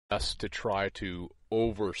best to try to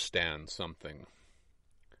overstand something.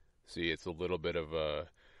 See, it's a little bit of a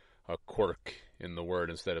quirk in the word.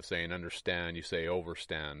 Instead of saying understand, you say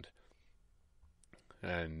overstand.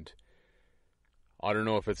 And I don't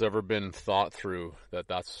know if it's ever been thought through that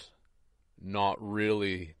that's not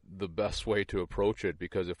really the best way to approach it,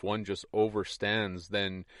 because if one just overstands,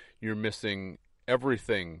 then you're missing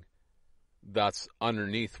everything that's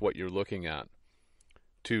underneath what you're looking at.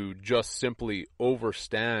 To just simply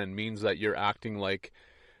overstand means that you're acting like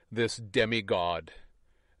this demigod,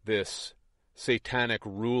 this satanic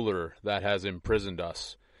ruler that has imprisoned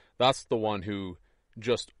us. That's the one who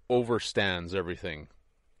just overstands everything.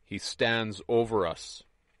 He stands over us,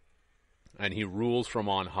 and he rules from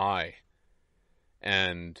on high,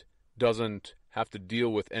 and doesn't have to deal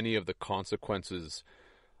with any of the consequences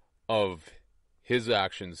of his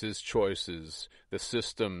actions, his choices, the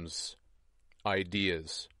system's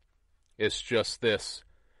ideas. It's just this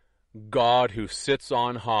God who sits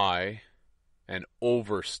on high and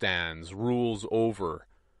overstands, rules over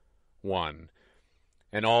one.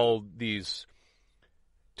 And all these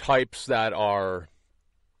types that are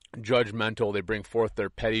judgmental, they bring forth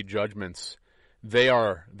their petty judgments. They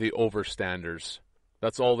are the overstanders.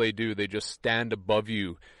 That's all they do. They just stand above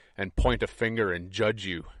you and point a finger and judge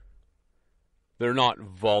you. They're not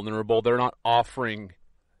vulnerable. They're not offering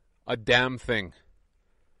a damn thing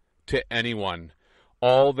to anyone.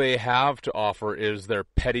 All they have to offer is their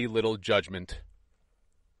petty little judgment.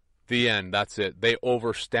 The end. That's it. They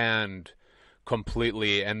overstand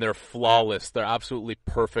completely, and they're flawless. They're absolutely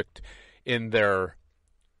perfect in their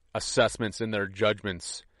assessments, in their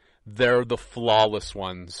judgments. They're the flawless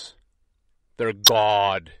ones. They're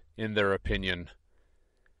God in their opinion.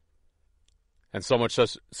 And so much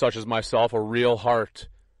such as myself, a real heart,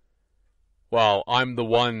 well, I'm the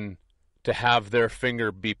one to have their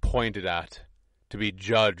finger be pointed at, to be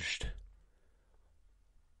judged,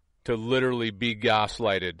 to literally be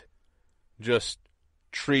gaslighted, just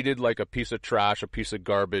treated like a piece of trash, a piece of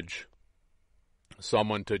garbage,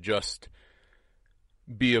 someone to just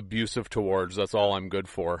be abusive towards. That's all I'm good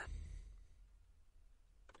for.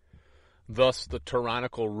 Thus, the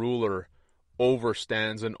tyrannical ruler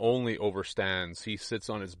overstands and only overstands. He sits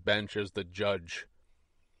on his bench as the judge,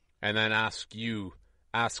 and then asks you,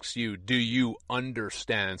 do you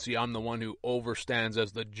understand? See, I'm the one who overstands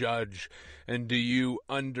as the judge. And do you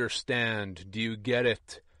understand? Do you get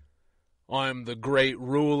it? I'm the great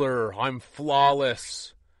ruler. I'm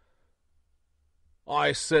flawless.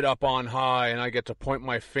 I sit up on high and I get to point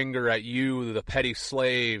my finger at you, the petty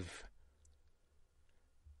slave.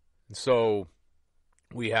 And so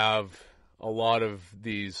we have a lot of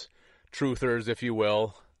these truthers, if you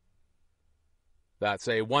will, that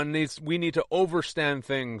say we need to overstand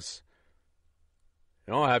things.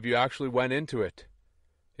 You know, have you actually went into it?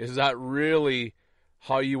 Is that really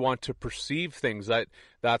how you want to perceive things?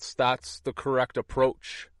 That's the correct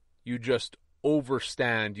approach. You just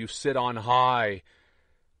overstand. You sit on high,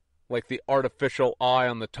 like the artificial eye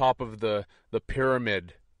on the top of the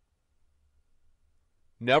pyramid,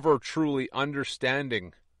 never truly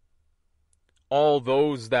understanding all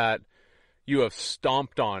those that you have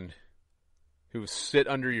stomped on, who sit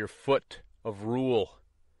under your foot of rule.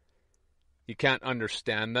 You can't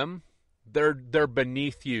understand them. They're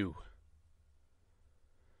beneath you.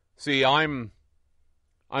 See, I'm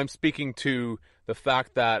speaking to the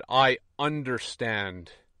fact that I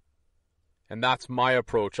understand. And that's my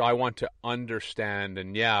approach. I want to understand.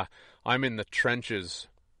 And yeah, I'm in the trenches.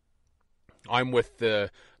 I'm with the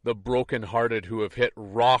brokenhearted who have hit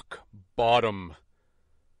rock bottom.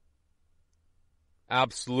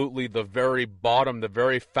 Absolutely the very bottom, the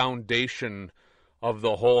very foundation of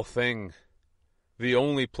the whole thing. The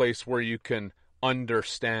only place where you can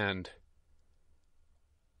understand.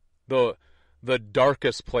 The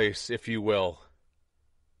darkest place, if you will.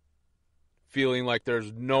 Feeling like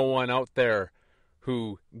there's no one out there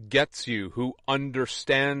who gets you, who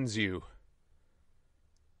understands you.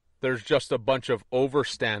 There's just a bunch of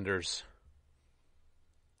overstanders.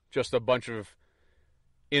 Just a bunch of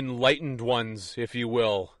enlightened ones, if you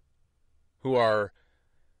will, who are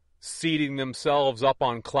seating themselves up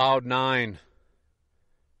on cloud 9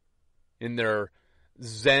 in their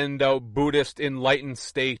zened out Buddhist enlightened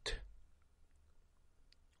state,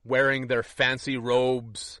 wearing their fancy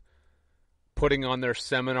robes, putting on their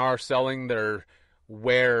seminar, selling their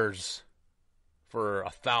wares for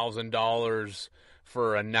 $1,000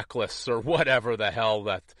 for a necklace or whatever the hell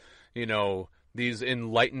that, you know, these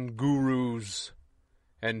enlightened gurus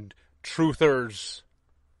and truthers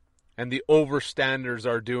and the overstanders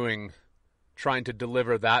are doing, trying to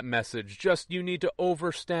deliver that message. Just, you need to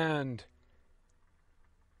overstand.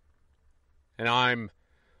 And I'm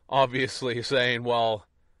obviously saying, well,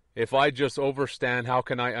 if I just overstand, how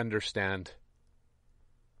can I understand?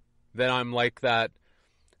 Then I'm like that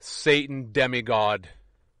Satan demigod,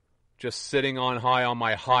 just sitting on high on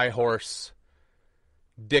my high horse,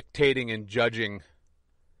 dictating and judging,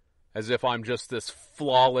 as if I'm just this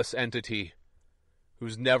flawless entity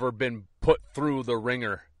who's never been put through the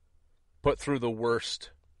ringer, put through the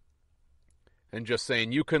worst, and just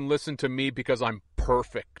saying, you can listen to me because I'm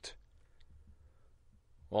perfect.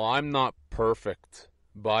 Well, I'm not perfect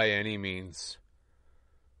by any means.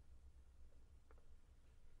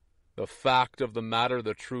 The fact of the matter,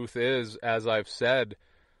 the truth is, as I've said,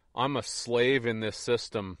 I'm a slave in this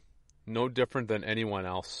system, no different than anyone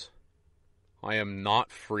else. I am not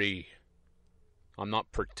free. I'm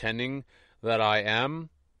not pretending that I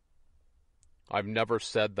am. I've never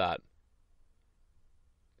said that.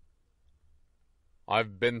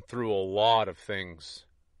 I've been through a lot of things,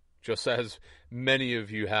 just as many of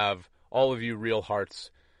you have. All of you real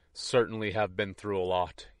hearts certainly have been through a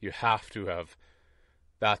lot. You have to have.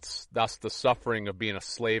 That's the suffering of being a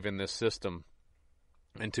slave in this system.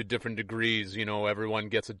 And to different degrees, you know, everyone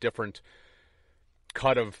gets a different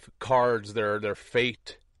cut of cards, their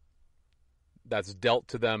fate that's dealt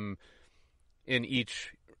to them in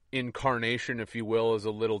each incarnation, if you will, is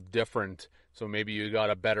a little different. So maybe you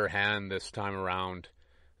got a better hand this time around,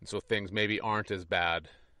 and so things maybe aren't as bad.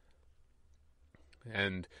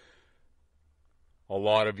 And a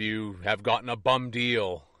lot of you have gotten a bum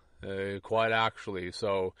deal, quite actually,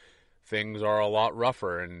 so things are a lot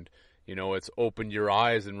rougher, and you know, it's opened your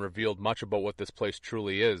eyes and revealed much about what this place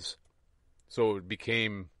truly is. So it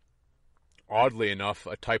became, oddly enough,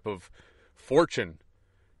 a type of fortune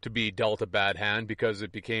to be dealt a bad hand, because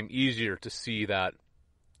it became easier to see that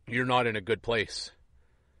you're not in a good place.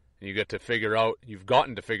 And you've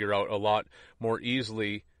gotten to figure out a lot more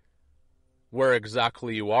easily where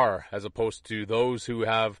exactly you are, as opposed to those who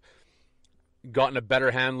have gotten a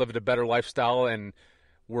better hand, lived a better lifestyle, and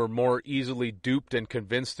were more easily duped and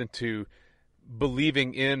convinced into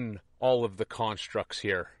believing in all of the constructs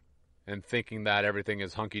here and thinking that everything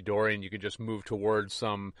is hunky-dory and you can just move towards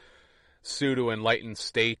some pseudo-enlightened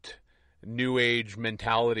state, new age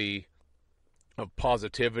mentality of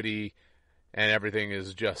positivity, and everything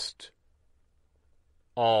is just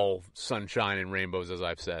all sunshine and rainbows, as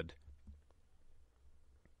I've said.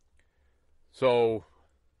 So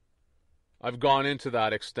I've gone into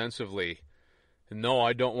that extensively. And no,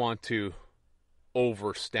 I don't want to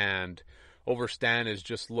overstand. Overstand is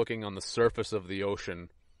just looking on the surface of the ocean,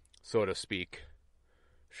 so to speak.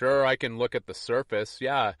 Sure, I can look at the surface.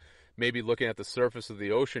 Yeah, maybe looking at the surface of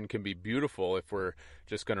the ocean can be beautiful if we're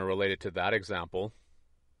just going to relate it to that example.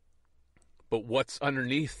 But what's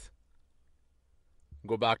underneath?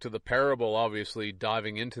 Go back to the parable, obviously,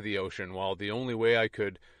 diving into the ocean. Well, the only way I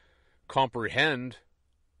could comprehend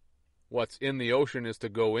what's in the ocean is to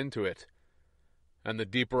go into it. And the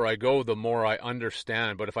deeper I go, the more I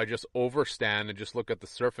understand. But if I just overstand and just look at the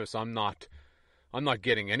surface, I'm not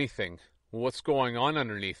getting anything. What's going on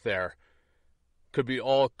underneath there? Could be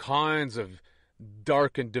all kinds of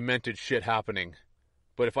dark and demented shit happening.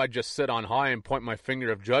 But if I just sit on high and point my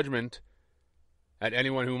finger of judgment at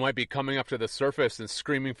anyone who might be coming up to the surface and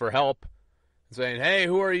screaming for help, and saying, hey,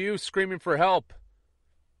 who are you screaming for help?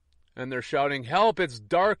 And they're shouting, help, it's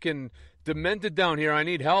dark and demented down here, I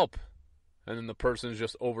need help. And then the person's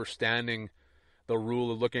just overstanding the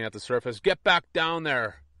rule of looking at the surface. Get back down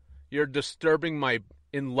there. You're disturbing my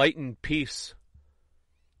enlightened peace.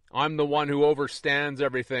 I'm the one who overstands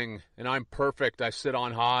everything, and I'm perfect. I sit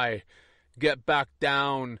on high. Get back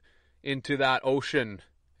down into that ocean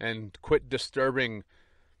and quit disturbing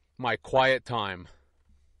my quiet time.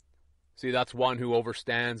 See, that's one who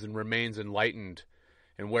overstands and remains enlightened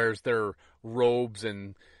and wears their robes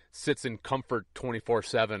and sits in comfort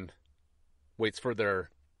 24/7. Waits for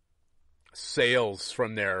their sales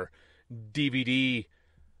from their DVD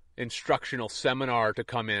instructional seminar to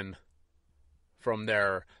come in from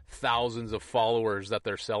their thousands of followers that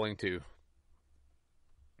they're selling to.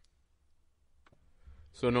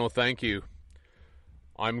 So no, thank you.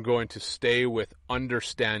 I'm going to stay with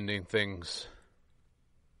understanding things.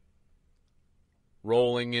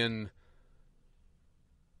 Rolling in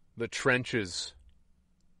the trenches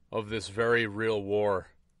of this very real war.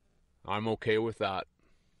 I'm okay with that.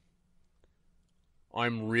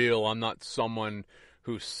 I'm real. I'm not someone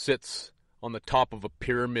who sits on the top of a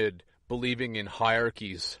pyramid believing in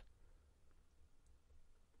hierarchies.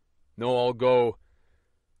 No, I'll go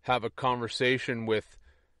have a conversation with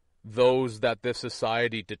those that this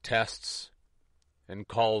society detests and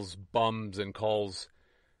calls bums and calls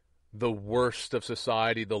the worst of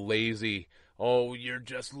society, the lazy. oh, you're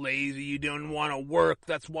just lazy, you don't want to work,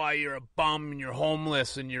 that's why you're a bum and you're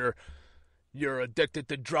homeless and you're addicted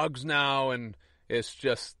to drugs now. And it's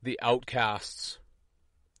just the outcasts,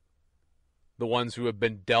 the ones who have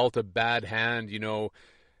been dealt a bad hand,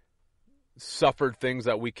 suffered things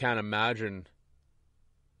that we can't imagine.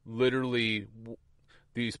 Literally,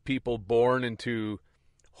 these people born into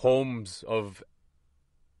homes of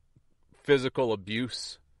physical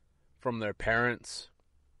abuse from their parents,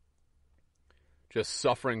 just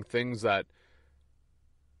suffering things that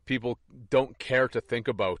people don't care to think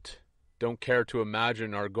about, don't care to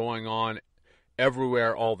imagine, are going on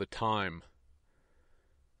everywhere all the time.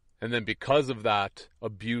 And then because of that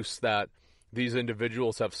abuse that these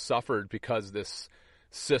individuals have suffered, because this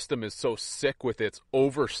system is so sick with its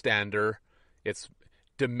overstander, its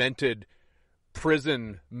demented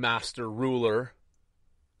prison master ruler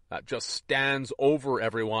that just stands over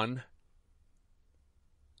everyone.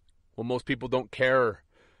 Well, most people don't care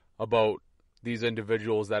about these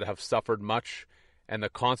individuals that have suffered much and the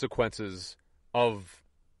consequences of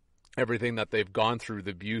everything that they've gone through,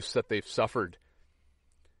 the abuse that they've suffered.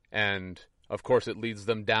 And, of course, it leads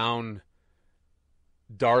them down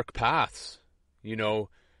dark paths,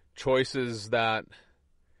 choices that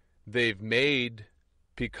they've made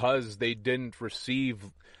because they didn't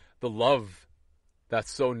receive the love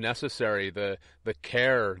that's so necessary, the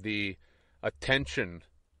care, the attention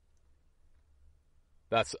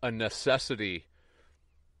that's a necessity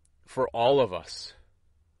for all of us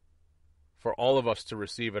to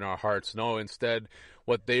receive in our hearts. No, instead,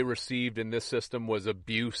 what they received in this system was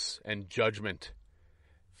abuse and judgment,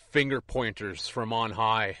 finger pointers from on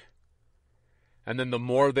high. And then the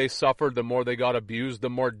more they suffered, the more they got abused, the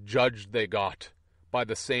more judged they got by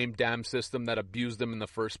the same damn system that abused them in the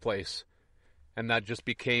first place. And that just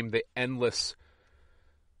became the endless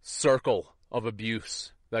circle of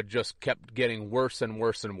abuse that just kept getting worse and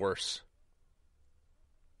worse and worse.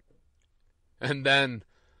 And then,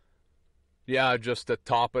 just to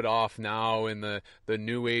top it off now in the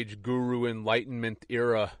New Age guru enlightenment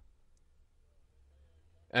era,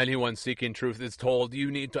 anyone seeking truth is told you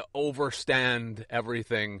need to overstand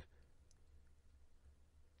everything.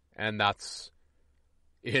 And that's,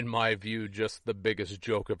 in my view, just the biggest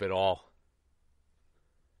joke of it all.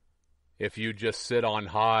 If you just sit on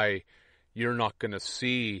high, you're not going to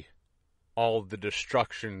see all the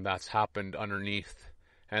destruction that's happened underneath.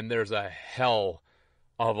 And there's a hell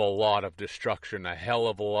of a lot of destruction, a hell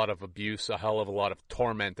of a lot of abuse, a hell of a lot of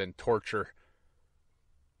torment and torture,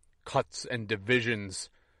 cuts and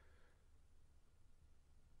divisions.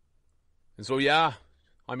 And so,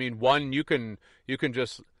 one, you can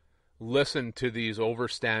just listen to these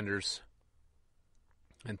overstanders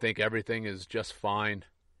and think everything is just fine.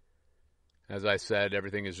 As I said,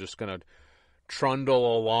 everything is just going to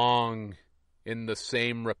trundle along in the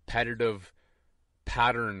same repetitive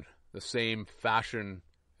pattern, the same fashion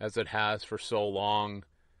as it has for so long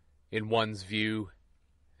in one's view.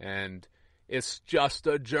 And it's just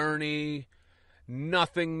a journey.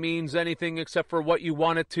 Nothing means anything except for what you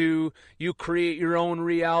want it to. You create your own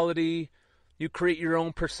reality. You create your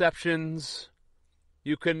own perceptions.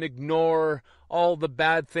 You can ignore all the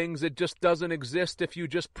bad things. It just doesn't exist if you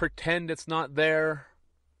just pretend it's not there.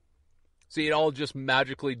 See, it all just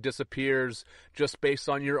magically disappears just based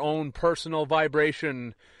on your own personal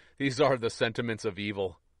vibration. These are the sentiments of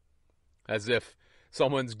evil. As if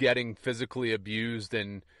someone's getting physically abused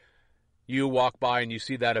and you walk by and you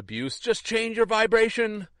see that abuse. Just change your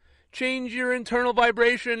vibration. Change your internal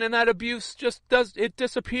vibration and that abuse it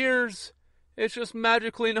disappears. It's just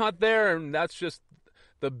magically not there. And that's just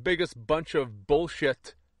the biggest bunch of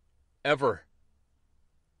bullshit ever.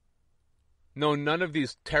 No, none of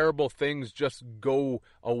these terrible things just go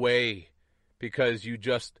away because you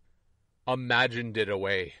just imagined it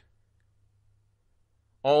away.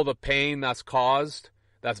 All the pain that's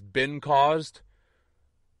been caused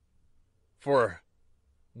for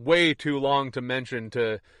way too long to mention,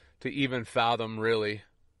 to even fathom, really.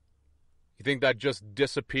 You think that just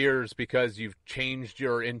disappears because you've changed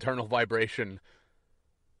your internal vibration?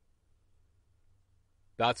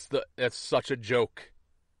 That's such a joke.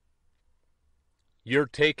 You're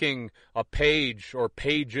taking a page or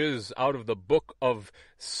pages out of the book of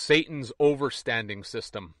Satan's overstanding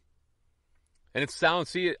system. And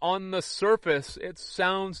on the surface, it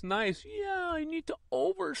sounds nice. Yeah, I need to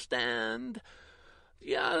overstand.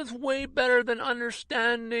 Yeah, it's way better than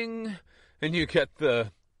understanding. And you get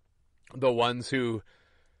the ones who,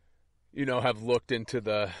 have looked into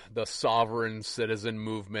the sovereign citizen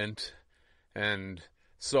movement, and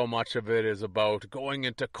so much of it is about going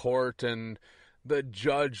into court and the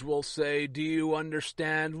judge will say, "Do you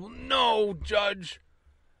understand?" "No, judge,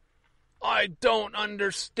 I don't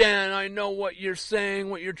understand. I know what you're saying,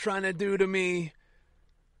 what you're trying to do to me."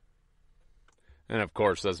 And of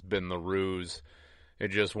course, that's been the ruse. It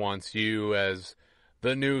just wants you as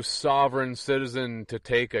the new sovereign citizen to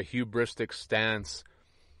take a hubristic stance,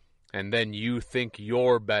 and then you think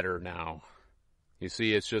you're better now. You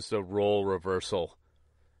see, it's just a role reversal.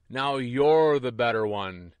 Now you're the better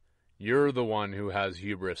one. You're the one who has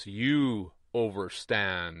hubris. You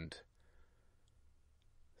overstand.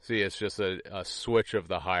 See, it's just a switch of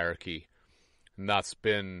the hierarchy. And that's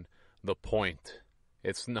been the point.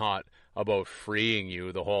 It's not about freeing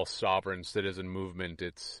you, the whole sovereign citizen movement.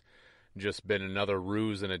 It's just been another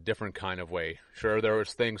ruse in a different kind of way. Sure, there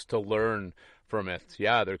was things to learn from it.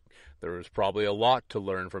 Yeah, there was probably a lot to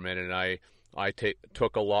learn from it, and I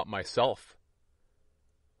took a lot myself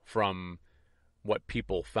from what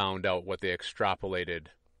people found out, what they extrapolated.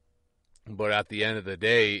 But at the end of the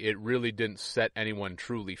day, it really didn't set anyone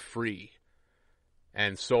truly free.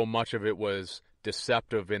 And so much of it was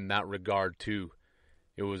deceptive in that regard too.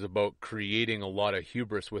 It was about creating a lot of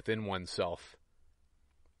hubris within oneself.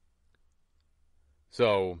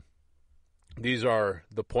 So these are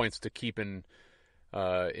the points to keep in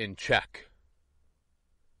check,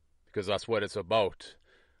 because that's what it's about.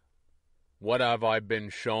 What have I been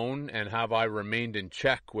shown, and have I remained in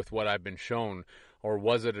check with what I've been shown? Or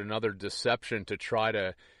was it another deception to try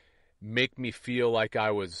to make me feel like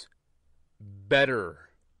I was better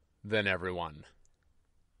than everyone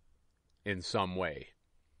in some way?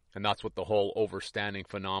 And that's what the whole overstanding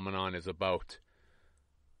phenomenon is about.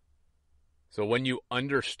 So when you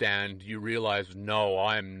understand, you realize, no,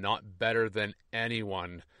 I'm not better than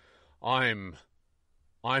anyone. I'm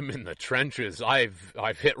in the trenches. I've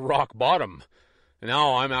hit rock bottom.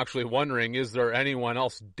 Now I'm actually wondering, is there anyone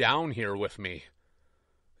else down here with me?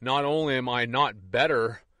 Not only am I not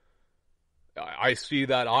better, I see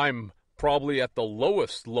that I'm probably at the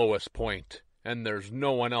lowest point, and there's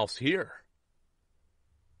no one else here.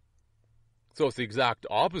 So it's the exact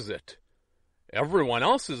opposite. Everyone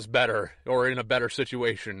else is better, or in a better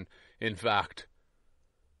situation, in fact.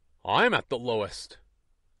 I'm at the lowest.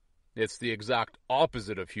 It's the exact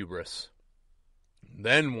opposite of hubris.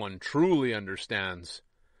 Then one truly understands,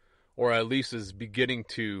 or at least is beginning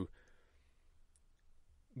to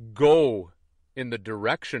go in the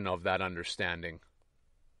direction of that understanding.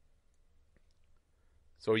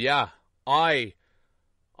 So yeah, I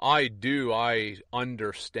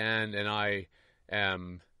understand, and I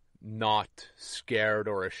am not scared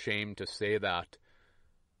or ashamed to say that.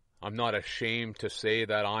 I'm not ashamed to say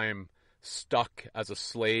that I'm stuck as a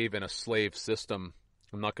slave in a slave system.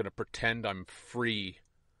 I'm not going to pretend I'm free.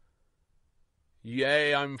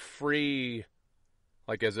 Yay, I'm free.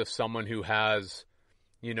 Like as if someone who has,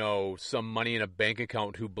 some money in a bank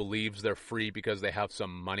account who believes they're free because they have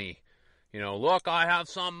some money. Look, I have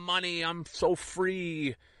some money. I'm so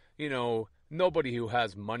free. Nobody who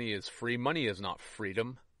has money is free. Money is not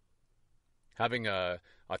freedom. Having a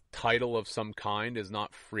title of some kind is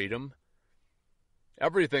not freedom.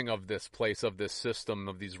 Everything of this place, of this system,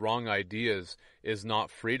 of these wrong ideas is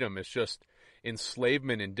not freedom. It's just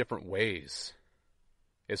enslavement in different ways.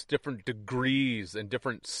 It's different degrees and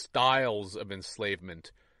different styles of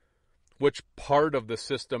enslavement. Which part of the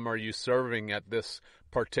system are you serving at this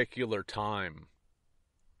particular time?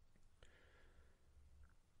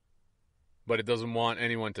 But it doesn't want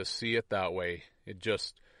anyone to see it that way. It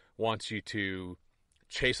just wants you to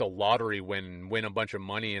chase a lottery win a bunch of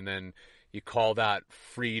money, and then you call that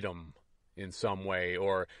freedom in some way,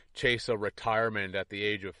 or chase a retirement at the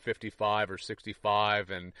age of 55 or 65,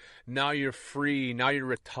 and now you're free, now you're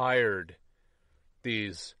retired.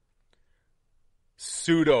 These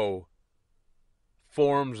pseudo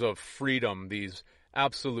forms of freedom, these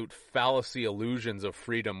absolute fallacy illusions of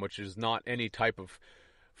freedom, which is not any type of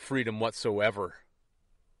freedom whatsoever.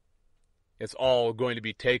 It's all going to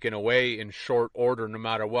be taken away in short order no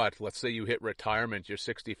matter what. Let's say you hit retirement, you're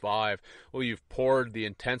 65. Well, you've poured the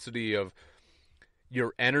intensity of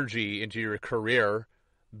your energy into your career.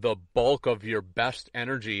 The bulk of your best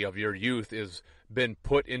energy of your youth has been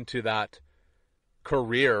put into that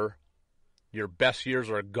career. Your best years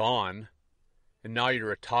are gone, and now you're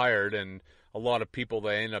retired, and a lot of people,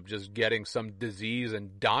 they end up just getting some disease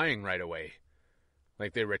and dying right away.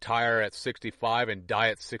 Like they retire at 65 and die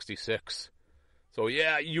at 66. So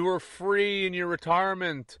yeah, you were free in your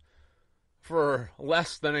retirement for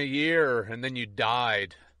less than a year, and then you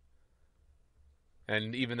died.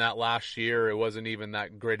 And even that last year, it wasn't even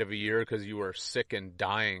that great of a year because you were sick and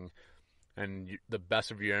dying, and the best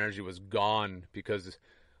of your energy was gone because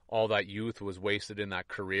all that youth was wasted in that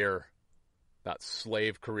career, that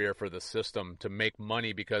slave career for the system to make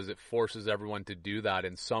money, because it forces everyone to do that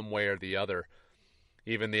in some way or the other.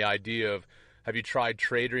 Even the idea of, have you tried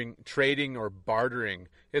trading or bartering?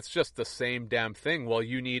 It's just the same damn thing. Well,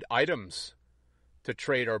 you need items to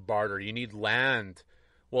trade or barter. You need land.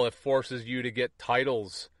 Well, it forces you to get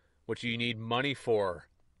titles, which you need money for,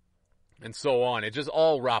 and so on. It just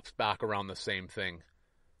all wraps back around the same thing.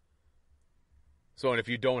 So, and if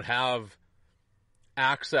you don't have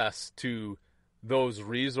access to those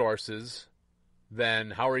resources,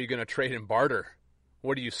 then how are you going to trade and barter?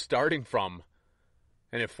 What are you starting from?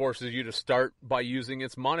 And it forces you to start by using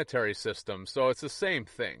its monetary system. So it's the same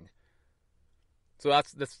thing. So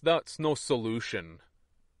that's no solution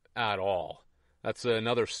at all. That's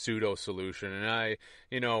another pseudo solution. And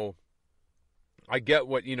I get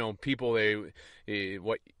what, people,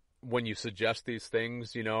 when you suggest these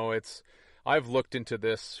things, I've looked into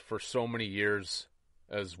this for so many years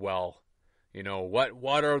as well.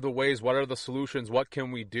 What are the ways? What are the solutions? What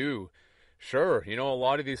can we do? Sure, a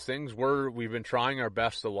lot of these things we've been trying our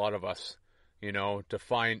best, a lot of us, to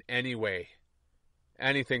find any way,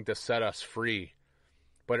 anything to set us free.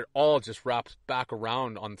 But it all just wraps back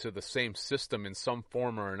around onto the same system in some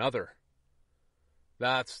form or another.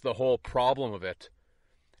 That's the whole problem of it.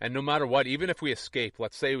 And no matter what, even if we escape,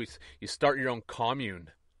 let's say you start your own commune,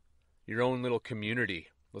 your own little community.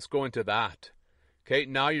 Let's go into that. Okay,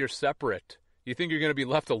 now you're separate. You think you're going to be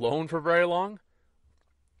left alone for very long?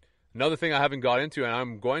 Another thing I haven't got into, and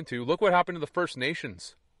I'm going to, look what happened to the First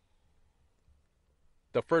Nations.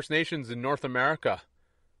 The First Nations in North America.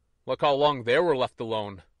 Look how long they were left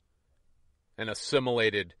alone and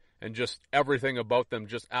assimilated, and just everything about them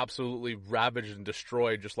just absolutely ravaged and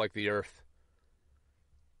destroyed, just like the earth.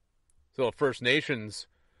 So the First Nations,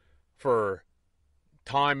 for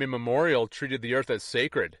time immemorial, treated the earth as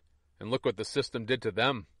sacred, and look what the system did to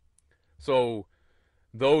them. So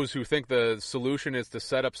those who think the solution is to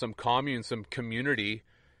set up some commune, some community,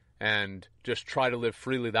 and just try to live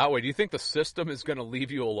freely that way, do you think the system is going to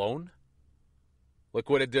leave you alone? Look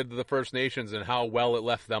what it did to the First Nations and how well it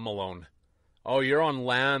left them alone. Oh, you're on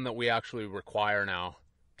land that we actually require now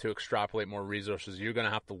to extrapolate more resources. You're going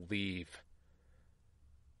to have to leave.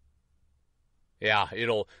 Yeah,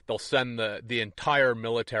 they'll send the entire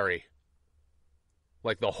military,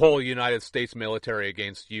 like the whole United States military,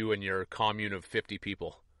 against you and your commune of 50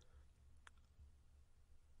 people.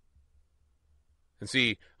 And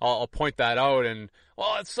see, I'll point that out, and,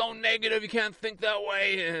 well, it's so negative, you can't think that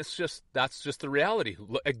way. And that's just the reality.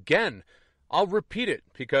 Again, I'll repeat it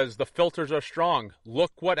because the filters are strong.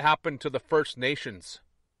 Look what happened to the First Nations.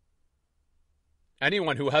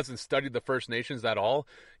 Anyone who hasn't studied the First Nations at all,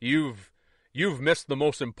 you've missed the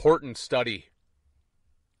most important study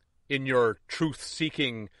in your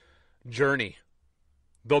truth-seeking journey.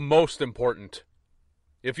 The most important.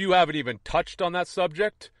 If you haven't even touched on that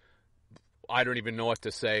subject, I don't even know what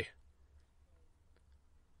to say.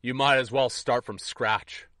 You might as well start from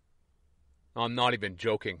scratch. I'm not even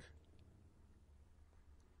joking.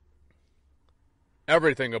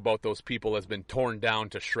 Everything about those people has been torn down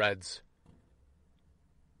to shreds.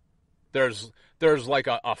 There's like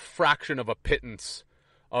a fraction of a pittance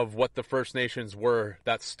of what the First Nations were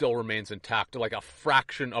that still remains intact, like a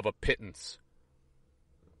fraction of a pittance.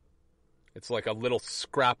 It's like a little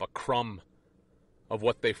scrap, a crumb of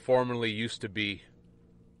what they formerly used to be,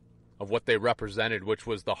 of what they represented, which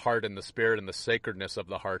was the heart and the spirit and the sacredness of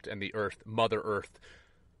the heart and the earth, Mother Earth,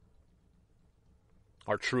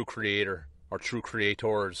 our true creator, our true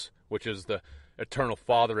creators, which is the eternal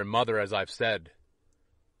Father and Mother, as I've said.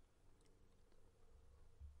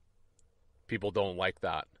 People don't like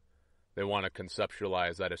that. They want to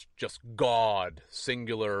conceptualize that it's just God,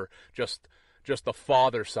 singular, just the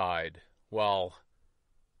Father side. Well,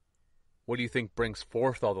 what do you think brings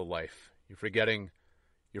forth all the life? You're forgetting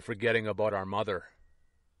about our Mother.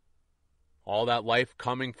 All that life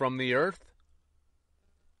coming from the earth?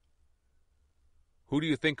 Who do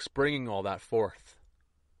you think's bringing all that forth?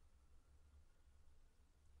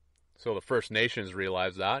 So the First Nations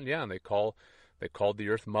realized that, and yeah, and they called the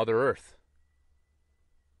earth Mother Earth.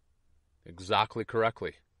 Exactly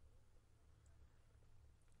correctly.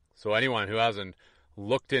 So anyone who hasn't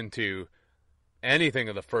looked into anything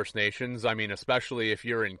of the First Nations, I mean, especially if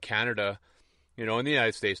you're in Canada, in the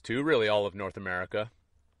United States too, really all of North America,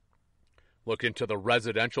 look into the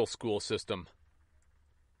residential school system.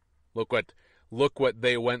 Look what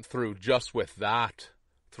they went through just with that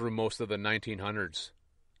through most of the 1900s.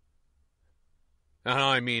 And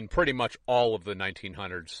I mean pretty much all of the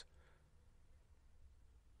 1900s.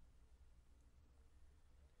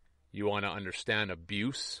 You want to understand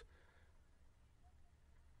abuse?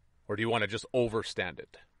 Or do you want to just overstand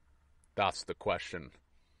it? That's the question.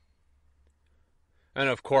 And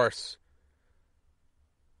of course,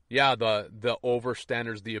 yeah, the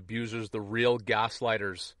overstanders, the abusers, the real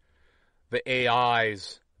gaslighters, the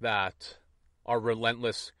AIs that are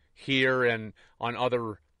relentless here and on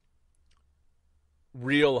other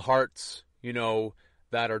real hearts,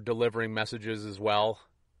 that are delivering messages as well.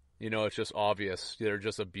 It's just obvious. They're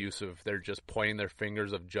just abusive. They're just pointing their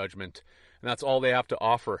fingers of judgment. And that's all they have to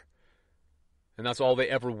offer. And that's all they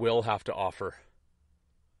ever will have to offer.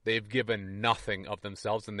 They've given nothing of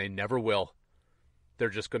themselves, and they never will. They're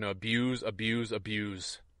just going to abuse, abuse,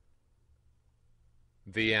 abuse.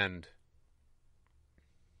 The end.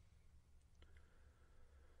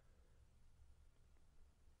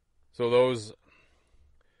 So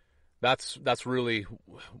that's really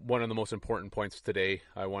one of the most important points today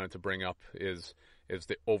I wanted to bring up is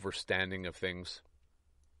the overstanding of things.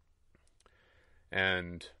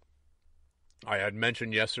 And I had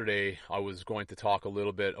mentioned yesterday I was going to talk a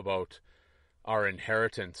little bit about our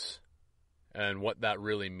inheritance and what that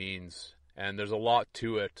really means. And there's a lot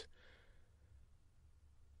to it.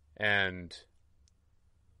 And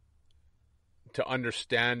to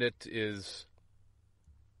understand it is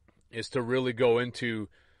to really go into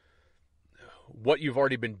what you've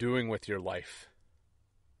already been doing with your life,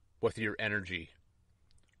 with your energy,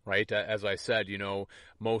 right? As I said,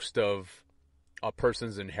 most of a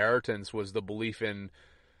person's inheritance was the belief in,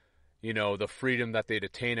 the freedom that they'd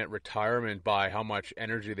attain at retirement by how much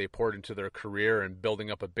energy they poured into their career and building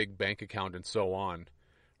up a big bank account and so on,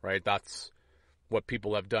 right? That's what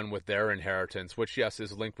people have done with their inheritance, which, yes,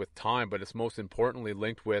 is linked with time, but it's most importantly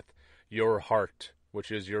linked with your heart, which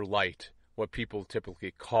is your light, what people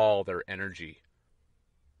typically call their energy.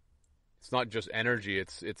 It's not just energy,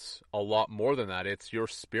 it's a lot more than that. It's your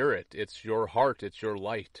spirit, it's your heart, it's your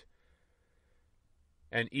light.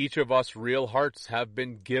 And each of us real hearts have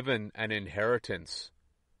been given an inheritance.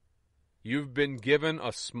 You've been given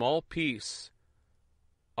a small piece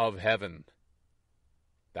of heaven.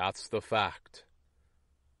 That's the fact.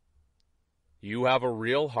 You have a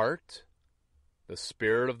real heart, the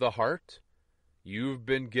spirit of the heart. You've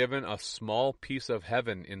been given a small piece of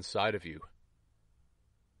heaven inside of you.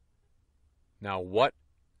 Now, what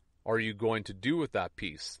are you going to do with that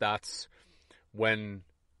piece? That's when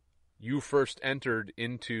you first entered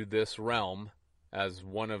into this realm as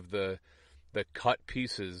one of the cut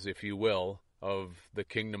pieces, if you will, of the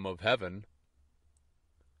kingdom of heaven.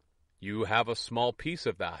 You have a small piece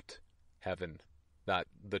of that heaven, that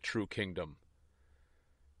the true kingdom.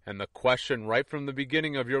 And the question right from the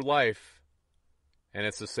beginning of your life, and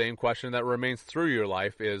it's the same question that remains through your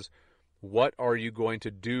life, is what are you going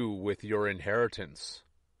to do with your inheritance?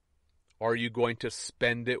 Are you going to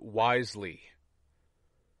spend it wisely?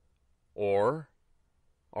 Or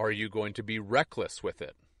are you going to be reckless with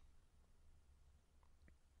it?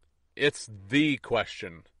 It's the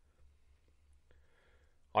question.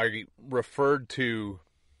 I referred to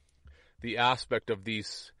the aspect of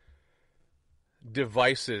these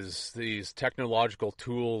devices, these technological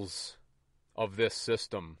tools of this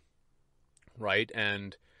system, right?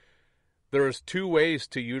 And there's two ways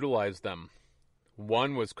to utilize them.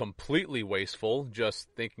 One was completely wasteful, just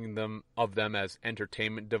thinking of them as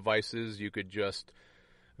entertainment devices. You could just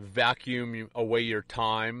vacuum away your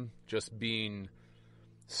time, just being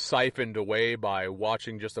siphoned away by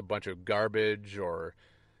watching just a bunch of garbage or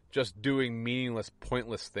just doing meaningless,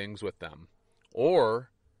 pointless things with them.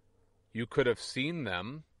 Or you could have seen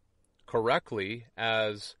them correctly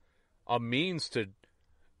as a means to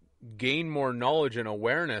gain more knowledge and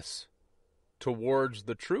awareness towards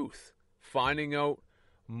the truth, finding out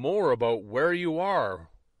more about where you are,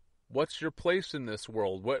 what's your place in this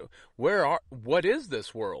world, what is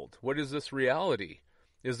this world, what is this reality?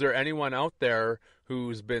 Is there anyone out there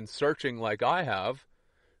who's been searching like I have,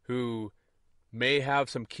 who may have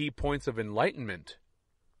some key points of enlightenment?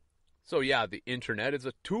 So yeah, the internet is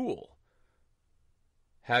a tool.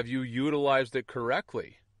 Have you utilized it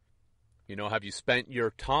correctly? Have you spent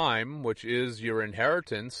your time, which is your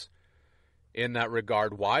inheritance, in that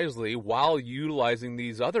regard wisely, while utilizing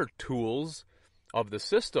these other tools of the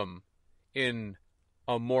system in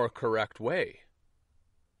a more correct way?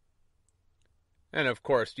 And of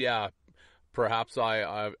course, yeah, perhaps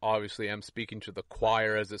I obviously am speaking to the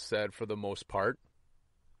choir, as it said, for the most part.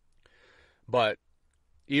 But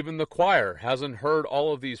even the choir hasn't heard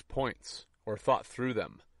all of these points or thought through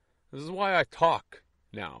them. This is why I talk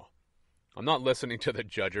now. I'm not listening to the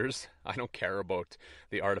judgers. I don't care about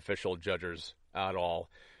the artificial judgers at all.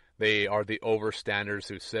 They are the overstanders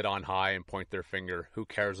who sit on high and point their finger. Who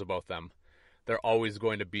cares about them? They're always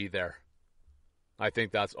going to be there. I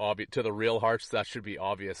think that's obvious. To the real hearts, that should be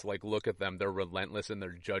obvious. Like, look at them. They're relentless in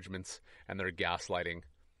their judgments and their gaslighting.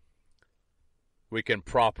 We can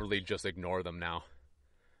properly just ignore them now.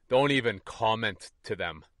 Don't even comment to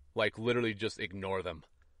them. Like, literally just ignore them.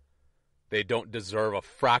 They don't deserve a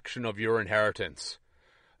fraction of your inheritance.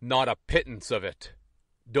 Not a pittance of it.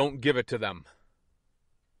 Don't give it to them.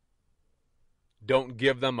 Don't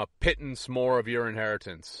give them a pittance more of your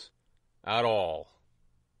inheritance. At all.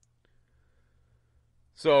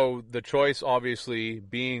 So the choice obviously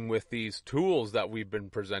being with these tools that we've been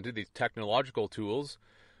presented, these technological tools,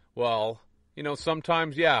 well,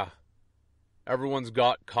 sometimes, yeah, everyone's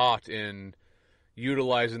got caught in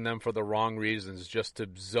utilizing them for the wrong reasons, just to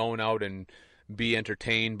zone out and be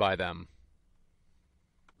entertained by them.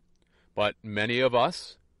 But many of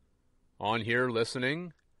us on here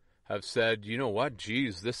listening have said, you know what,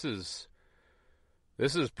 geez, this is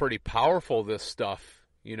pretty powerful, this stuff.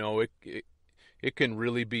 It can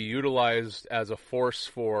really be utilized as a force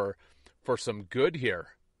for some good here.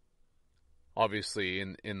 Obviously,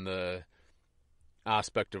 in the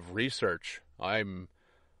aspect of research, I'm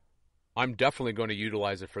definitely going to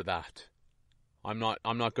utilize it for that. I'm not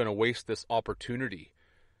going to waste this opportunity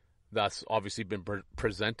that's obviously been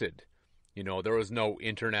presented. There was no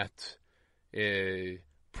internet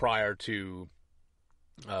prior to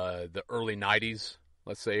the early 90s,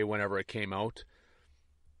 let's say, whenever it came out.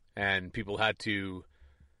 And people had to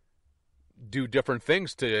do different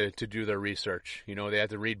things to do their research. They had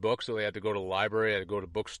to read books, so they had to go to the library, they had to go to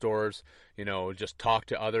bookstores, just talk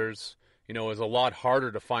to others. It was a lot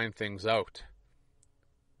harder to find things out.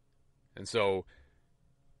 And so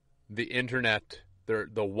the internet,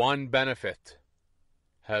 the one benefit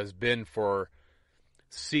has been for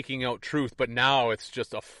seeking out truth, but now it's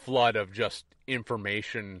just a flood of just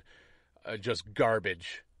information, just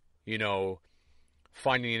garbage.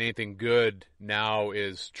 Finding anything good now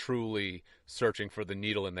is truly searching for the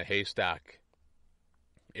needle in the haystack.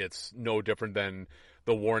 It's no different than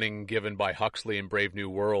the warning given by Huxley in Brave New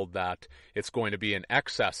World that it's going to be an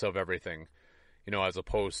excess of everything, as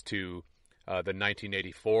opposed to the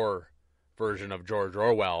 1984 version of George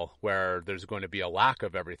Orwell, where there's going to be a lack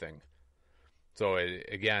of everything. So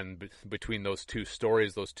again, between those two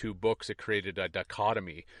stories, those two books, it created a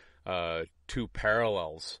dichotomy, two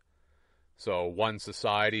parallels. So one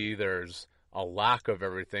society, there's a lack of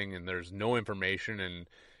everything and there's no information, and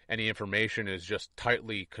any information is just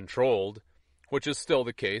tightly controlled, which is still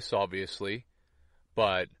the case, obviously.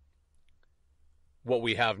 But what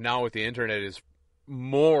we have now with the internet is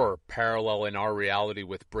more parallel in our reality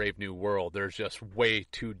with Brave New World. There's just way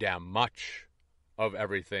too damn much of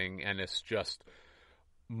everything, and it's just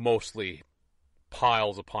mostly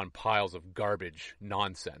piles upon piles of garbage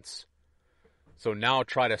nonsense. So now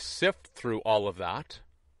try to sift through all of that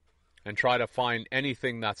and try to find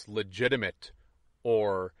anything that's legitimate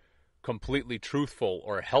or completely truthful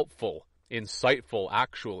or helpful, insightful,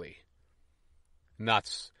 actually. And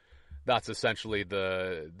that's essentially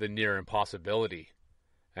the near impossibility.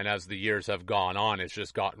 And as the years have gone on, it's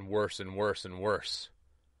just gotten worse and worse and worse.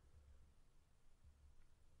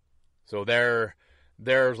 So there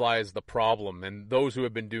lies the problem. And those who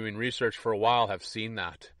have been doing research for a while have seen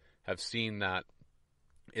that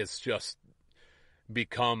it's just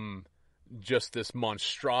become just this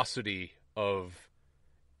monstrosity of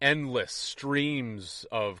endless streams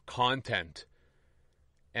of content.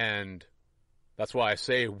 And that's why I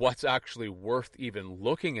say, what's actually worth even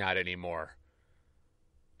looking at anymore?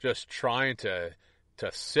 Just trying to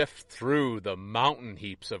sift through the mountain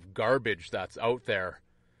heaps of garbage that's out there.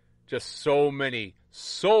 Just so many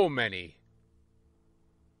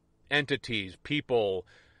entities, people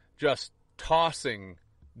just tossing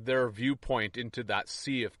their viewpoint into that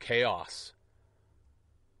sea of chaos.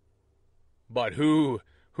 But who's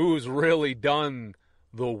really done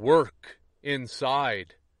the work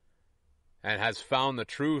inside and has found the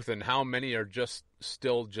truth, and how many are just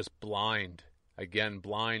still just blind? Again,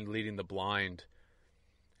 blind leading the blind.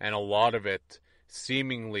 And a lot of it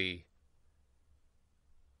seemingly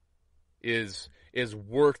is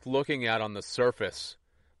worth looking at on the surface.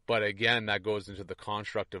 But again, that goes into the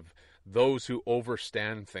construct of those who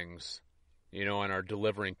overstand things, and are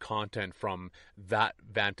delivering content from that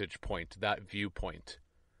vantage point, that viewpoint.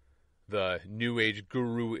 The New Age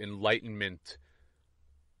guru enlightenment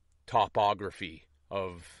topography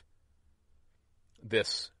of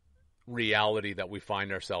this reality that we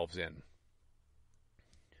find ourselves in.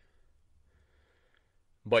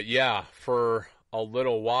 But yeah, for a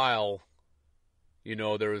little while,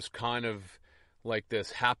 there was kind of like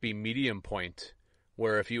this happy medium point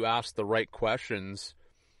where if you ask the right questions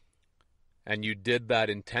and you did that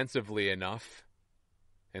intensively enough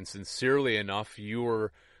and sincerely enough, you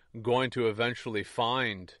were going to eventually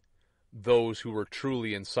find those who were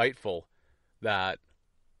truly insightful, that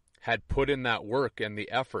had put in that work and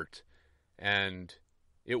the effort, and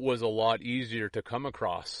it was a lot easier to come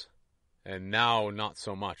across. And now, not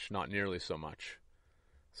so much, not nearly so much.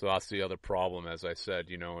 So that's the other problem, as I said,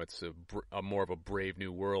 it's a more of a Brave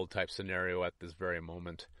New World type scenario at this very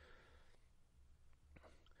moment.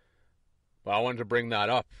 But I wanted to bring that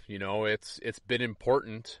up. It's been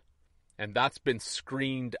important, and that's been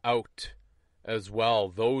screened out as well.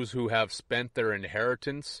 Those who have spent their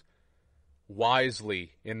inheritance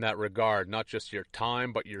wisely in that regard, not just your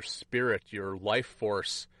time, but your spirit, your life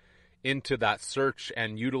force, into that search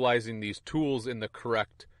and utilizing these tools in the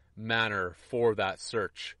correct manner for that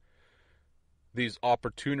search. These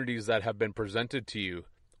opportunities that have been presented to you,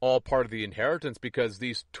 all part of the inheritance, because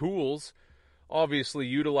these tools obviously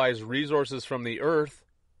utilize resources from the earth,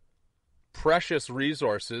 precious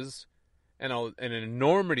resources, and an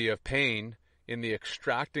enormity of pain in the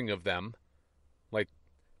extracting of them. Like,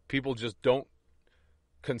 people just don't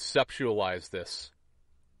conceptualize this.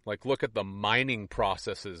 Like, look at the mining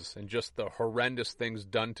processes and just the horrendous things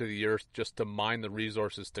done to the earth just to mine the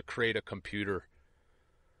resources to create a computer.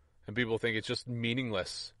 And people think it's just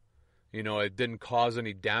meaningless. It didn't cause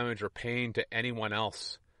any damage or pain to anyone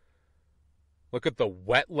else. Look at the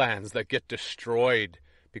wetlands that get destroyed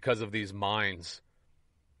because of these mines.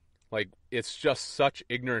 Like, it's just such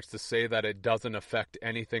ignorance to say that it doesn't affect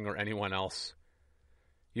anything or anyone else.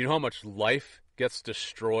 You know how much life gets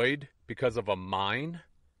destroyed because of a mine?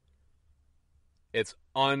 It's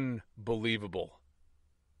unbelievable.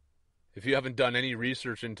 If you haven't done any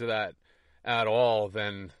research into that at all,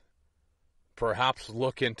 then perhaps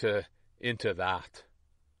look into that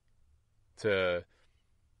to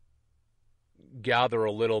gather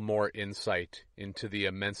a little more insight into the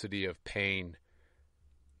immensity of pain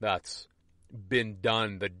that's been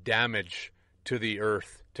done, the damage to the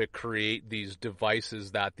earth to create these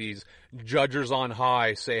devices that these judges on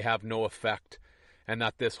high say have no effect, and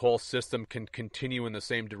that this whole system can continue in the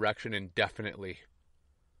same direction indefinitely.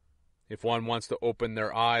 If one wants to open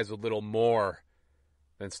their eyes a little more,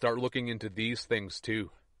 then start looking into these things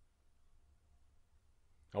too.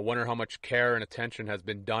 I wonder how much care and attention has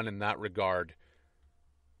been done in that regard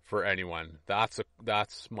for anyone. That's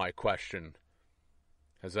my question.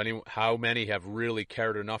 How many have really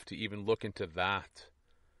cared enough to even look into that?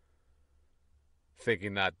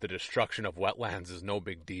 Thinking that the destruction of wetlands is no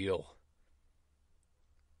big deal.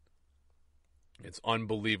 It's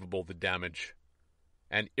unbelievable, the damage.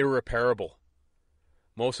 And irreparable.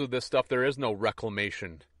 Most of this stuff, there is no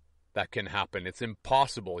reclamation that can happen. It's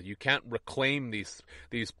impossible. You can't reclaim these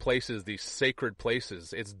places, these sacred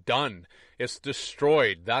places. It's done. It's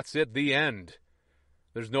destroyed. That's it, the end.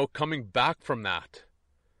 There's no coming back from that.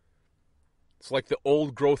 It's like the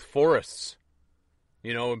old growth forests.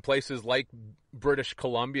 In places like British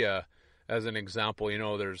Columbia, as an example,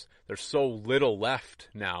 there's so little left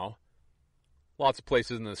now. Lots of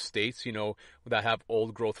places in the States, that have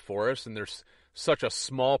old growth forests, and there's such a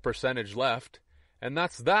small percentage left, and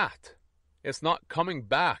that's that. It's not coming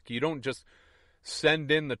back. You don't just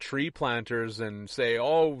send in the tree planters and say,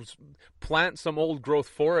 plant some old growth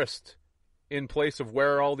forest in place of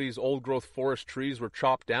where all these old growth forest trees were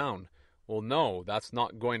chopped down. Well, no, that's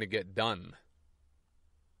not going to get done.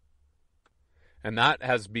 And that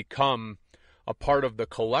has become a part of the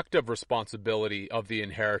collective responsibility of the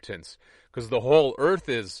inheritance, because the whole earth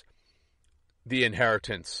is the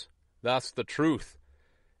inheritance. That's the truth.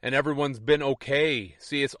 And everyone's been okay.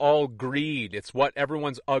 See, it's all greed. It's what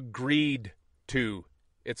everyone's agreed to.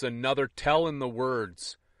 It's another tell in the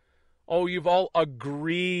words. Oh, you've all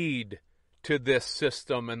agreed to this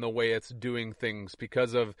system and the way it's doing things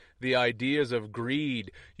because of the ideas of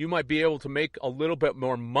greed. You might be able to make a little bit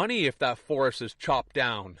more money if that forest is chopped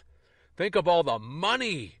down. Think of all the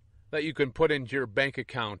money that you can put into your bank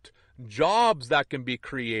account, jobs that can be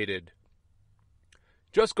created.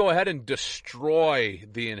 Just go ahead and destroy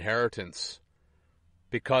the inheritance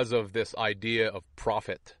because of this idea of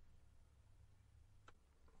profit.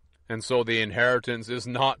 And so the inheritance is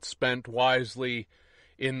not spent wisely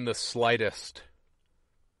in the slightest.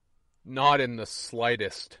 Not in the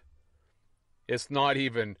slightest. It's not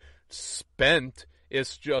even spent.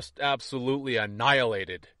 It's just absolutely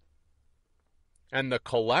annihilated. And the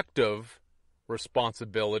collective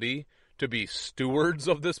responsibility to be stewards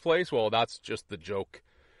of this place, well, that's just the joke.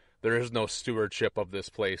 There is no stewardship of this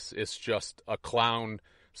place. It's just a clown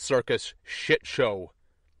circus shit show,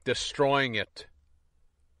 destroying it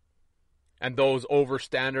And those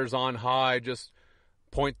overstanders on high just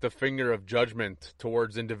point the finger of judgment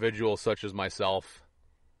towards individuals such as myself,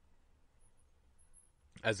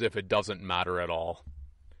 as if it doesn't matter at all.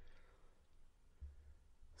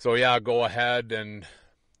 So yeah, go ahead and,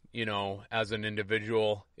 as an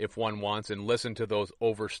individual, if one wants, and listen to those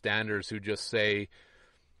overstanders who just say,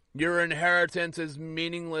 your inheritance is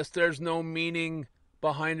meaningless, there's no meaning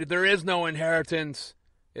behind it. There is no inheritance.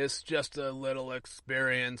 It's just a little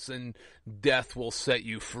experience, and death will set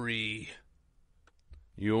you free.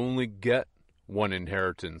 You only get one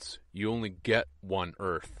inheritance. You only get one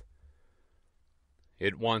earth.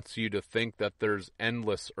 It wants you to think that there's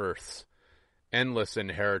endless earths, endless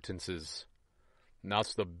inheritances. And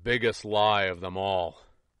that's the biggest lie of them all.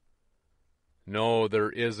 No, there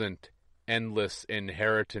isn't endless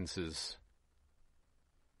inheritances.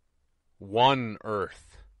 One earth.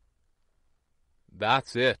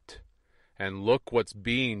 That's it. And look what's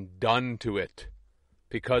being done to it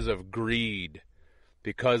because of greed,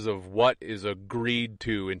 because of what is agreed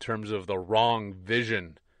to in terms of the wrong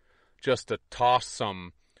vision, just to toss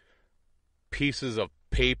some pieces of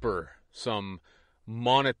paper, some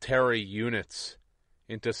monetary units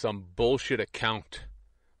into some bullshit account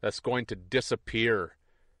that's going to disappear,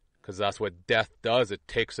 because that's what death does. It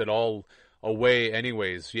takes it all away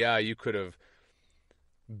anyways. Yeah, you could have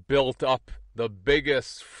built up the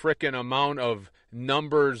biggest frickin' amount of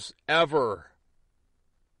numbers ever,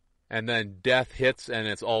 and then death hits and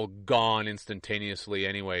it's all gone instantaneously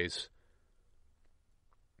anyways.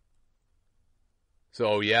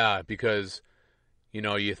 So yeah, because,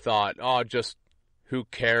 you thought, just who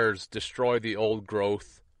cares? Destroy the old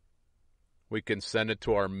growth. We can send it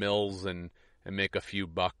to our mills and make a few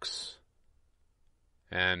bucks.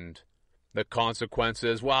 And the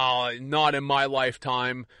consequences, well, not in my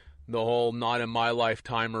lifetime. The whole not in my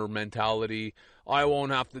lifetimer mentality. I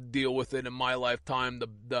won't have to deal with it in my lifetime,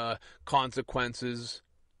 the consequences.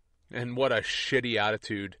 And what a shitty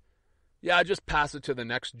attitude. Yeah, just pass it to the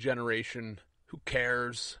next generation. Who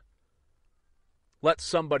cares? Let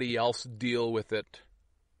somebody else deal with it.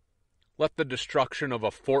 Let the destruction of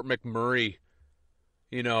a Fort McMurray,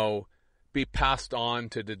 be passed on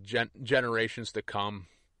to the generations to come.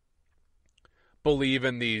 Believe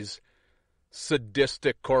in these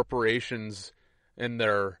sadistic corporations and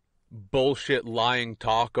their bullshit lying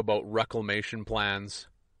talk about reclamation plans,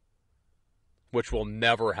 which will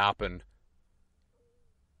never happen.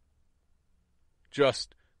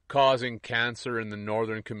 Just causing cancer in the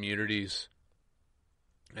northern communities,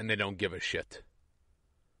 and they don't give a shit.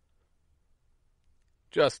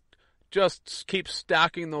 Just keep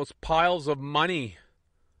stacking those piles of money.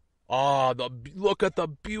 Look at the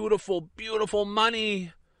beautiful, beautiful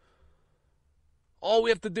money. All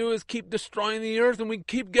we have to do is keep destroying the earth and we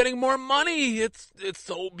keep getting more money. It's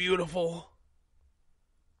so beautiful.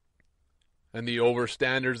 And the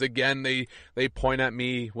overstanders, again, they point at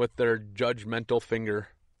me with their judgmental finger.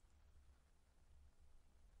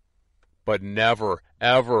 But never,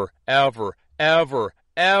 ever, ever, ever,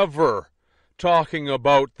 ever talking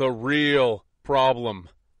about the real problem,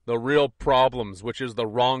 the real problems, which is the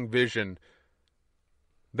wrong vision.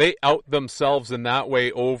 They out themselves in that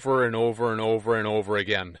way over and over and over and over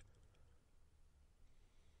again.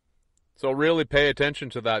 So really pay attention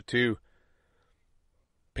to that too.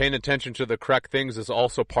 Paying attention to the correct things is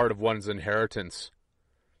also part of one's inheritance.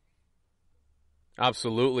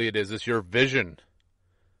 Absolutely it is. It's your vision.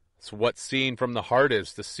 It's what seeing from the heart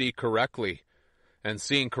is, to see correctly. And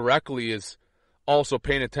seeing correctly is also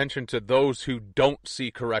paying attention to those who don't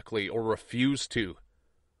see correctly or refuse to.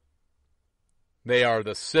 They are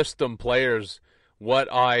the system players, what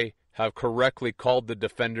I have correctly called the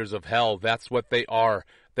defenders of hell. That's what they are.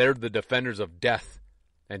 They're the defenders of death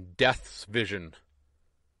and death's vision.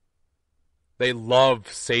 They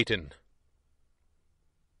love Satan.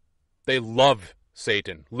 They love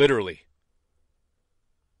Satan, literally.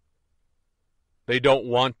 They don't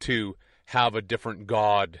want to have a different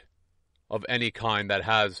God of any kind that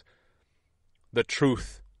has the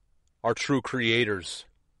truth, our true creators.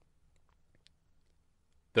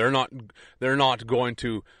 They're not going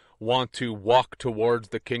to want to walk towards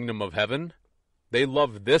the kingdom of heaven. They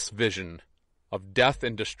love this vision of death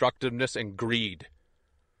and destructiveness and greed.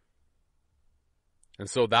 And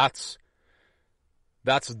so that's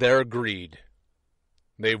their greed.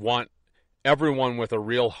 They want everyone with a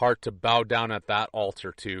real heart to bow down at that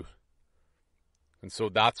altar too. And so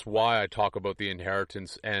that's why I talk about the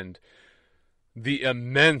inheritance and the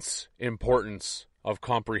immense importance of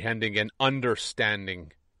comprehending and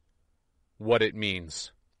understanding what it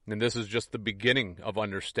means. And this is just the beginning of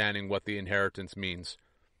understanding what the inheritance means.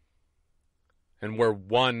 And where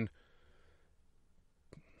one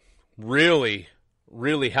really,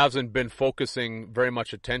 really hasn't been focusing very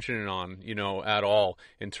much attention on, at all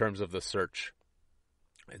in terms of the search.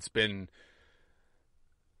 It's been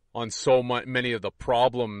on so many of the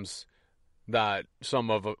problems that some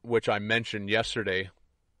of which I mentioned yesterday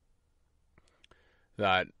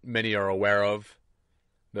that many are aware of,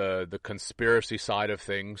 the conspiracy side of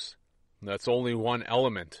things. That's only one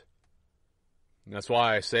element. And that's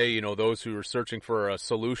why I say, those who are searching for a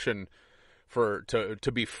solution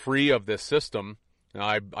to be free of this system,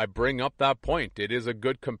 I bring up that point. It is a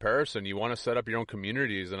good comparison. You want to set up your own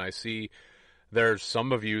communities, and I see there's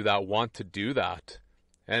some of you that want to do that.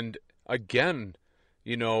 And again,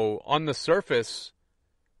 on the surface,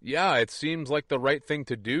 yeah, it seems like the right thing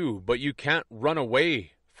to do, but you can't run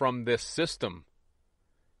away from this system.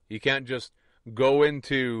 You can't just go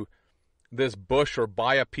into this bush or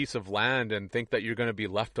buy a piece of land and think that you're going to be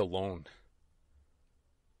left alone.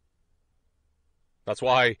 That's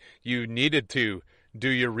why you needed to do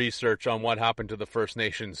your research on what happened to the First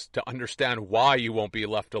Nations to understand why you won't be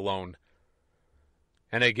left alone.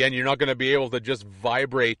 And again, you're not going to be able to just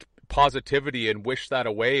vibrate positivity and wish that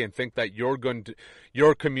away and think that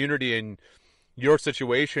your community and your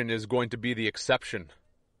situation is going to be the exception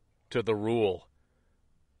to the rule.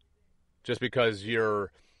 Just because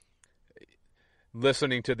you're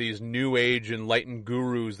listening to these new age enlightened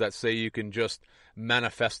gurus that say you can just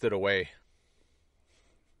manifest it away.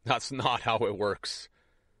 That's not how it works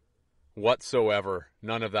whatsoever.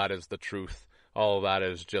 None of that is the truth. All of that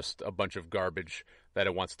is just a bunch of garbage that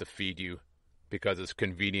it wants to feed you because it's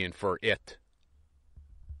convenient for it.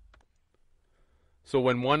 So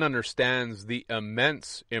when one understands the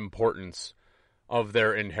immense importance of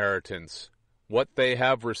their inheritance, what they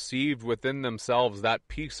have received within themselves, that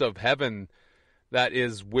piece of heaven that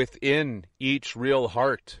is within each real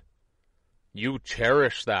heart, you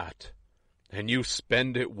cherish that and you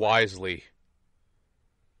spend it wisely.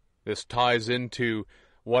 This ties into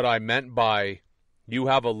what I meant by you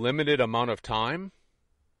have a limited amount of time.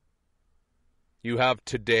 You have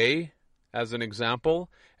today as an example,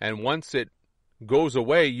 and once it goes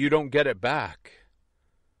away, you don't get it back.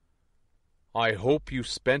 I hope you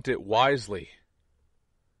spent it wisely.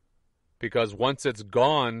 Because once it's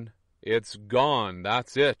gone, it's gone.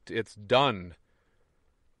 That's it. It's done.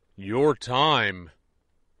 Your time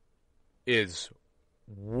is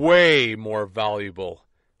way more valuable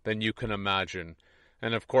than you can imagine.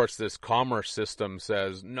 And of course, this commerce system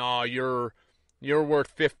says, no, you're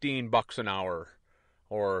worth $15 an hour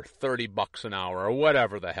or $30 an hour or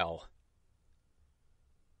whatever the hell.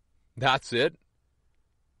 That's it.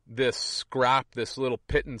 This scrap, this little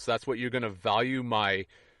pittance, that's what you're going to value my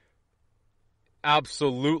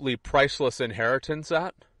absolutely priceless inheritance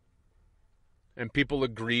at? And people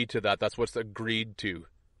agree to that. That's what's agreed to.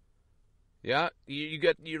 Yeah, you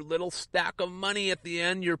get your little stack of money at the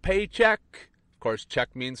end, your paycheck. Of course,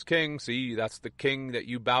 check means king. See, that's the king that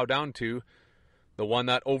you bow down to. The one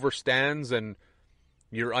that overstands and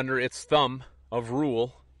you're under its thumb of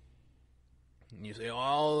rule. And you say,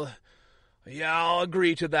 well, yeah, I'll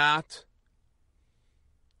agree to that.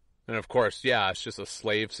 And of course, yeah, it's just a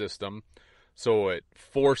slave system. So it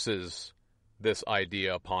forces this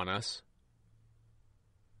idea upon us.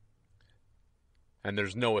 And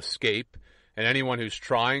there's no escape. And anyone who's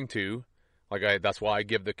trying to, that's why I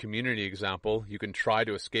give the community example, you can try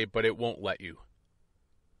to escape, but it won't let you.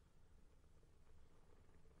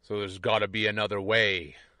 So there's got to be another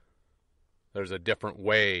way. There's a different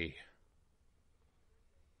way.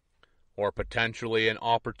 Or potentially an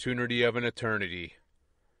opportunity of an eternity.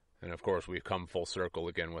 And of course, we've come full circle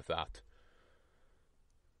again with that.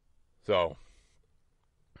 So,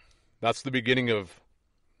 that's the beginning of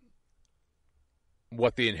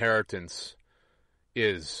what the inheritance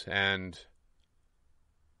is. And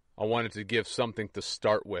I wanted to give something to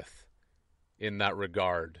start with in that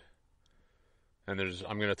regard. And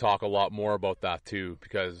I'm going to talk a lot more about that too,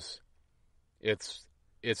 because it's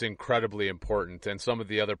incredibly important. And some of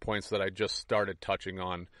the other points that I just started touching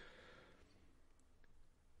on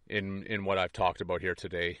in what I've talked about here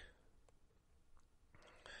today.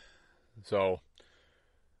 So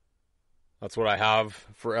that's what I have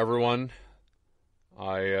for everyone.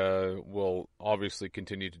 I will obviously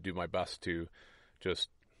continue to do my best to just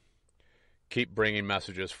keep bringing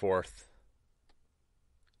messages forth.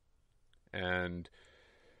 And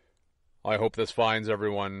I hope this finds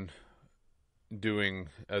everyone doing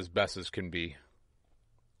as best as can be.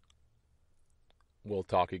 We'll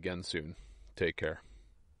talk again soon. Take care.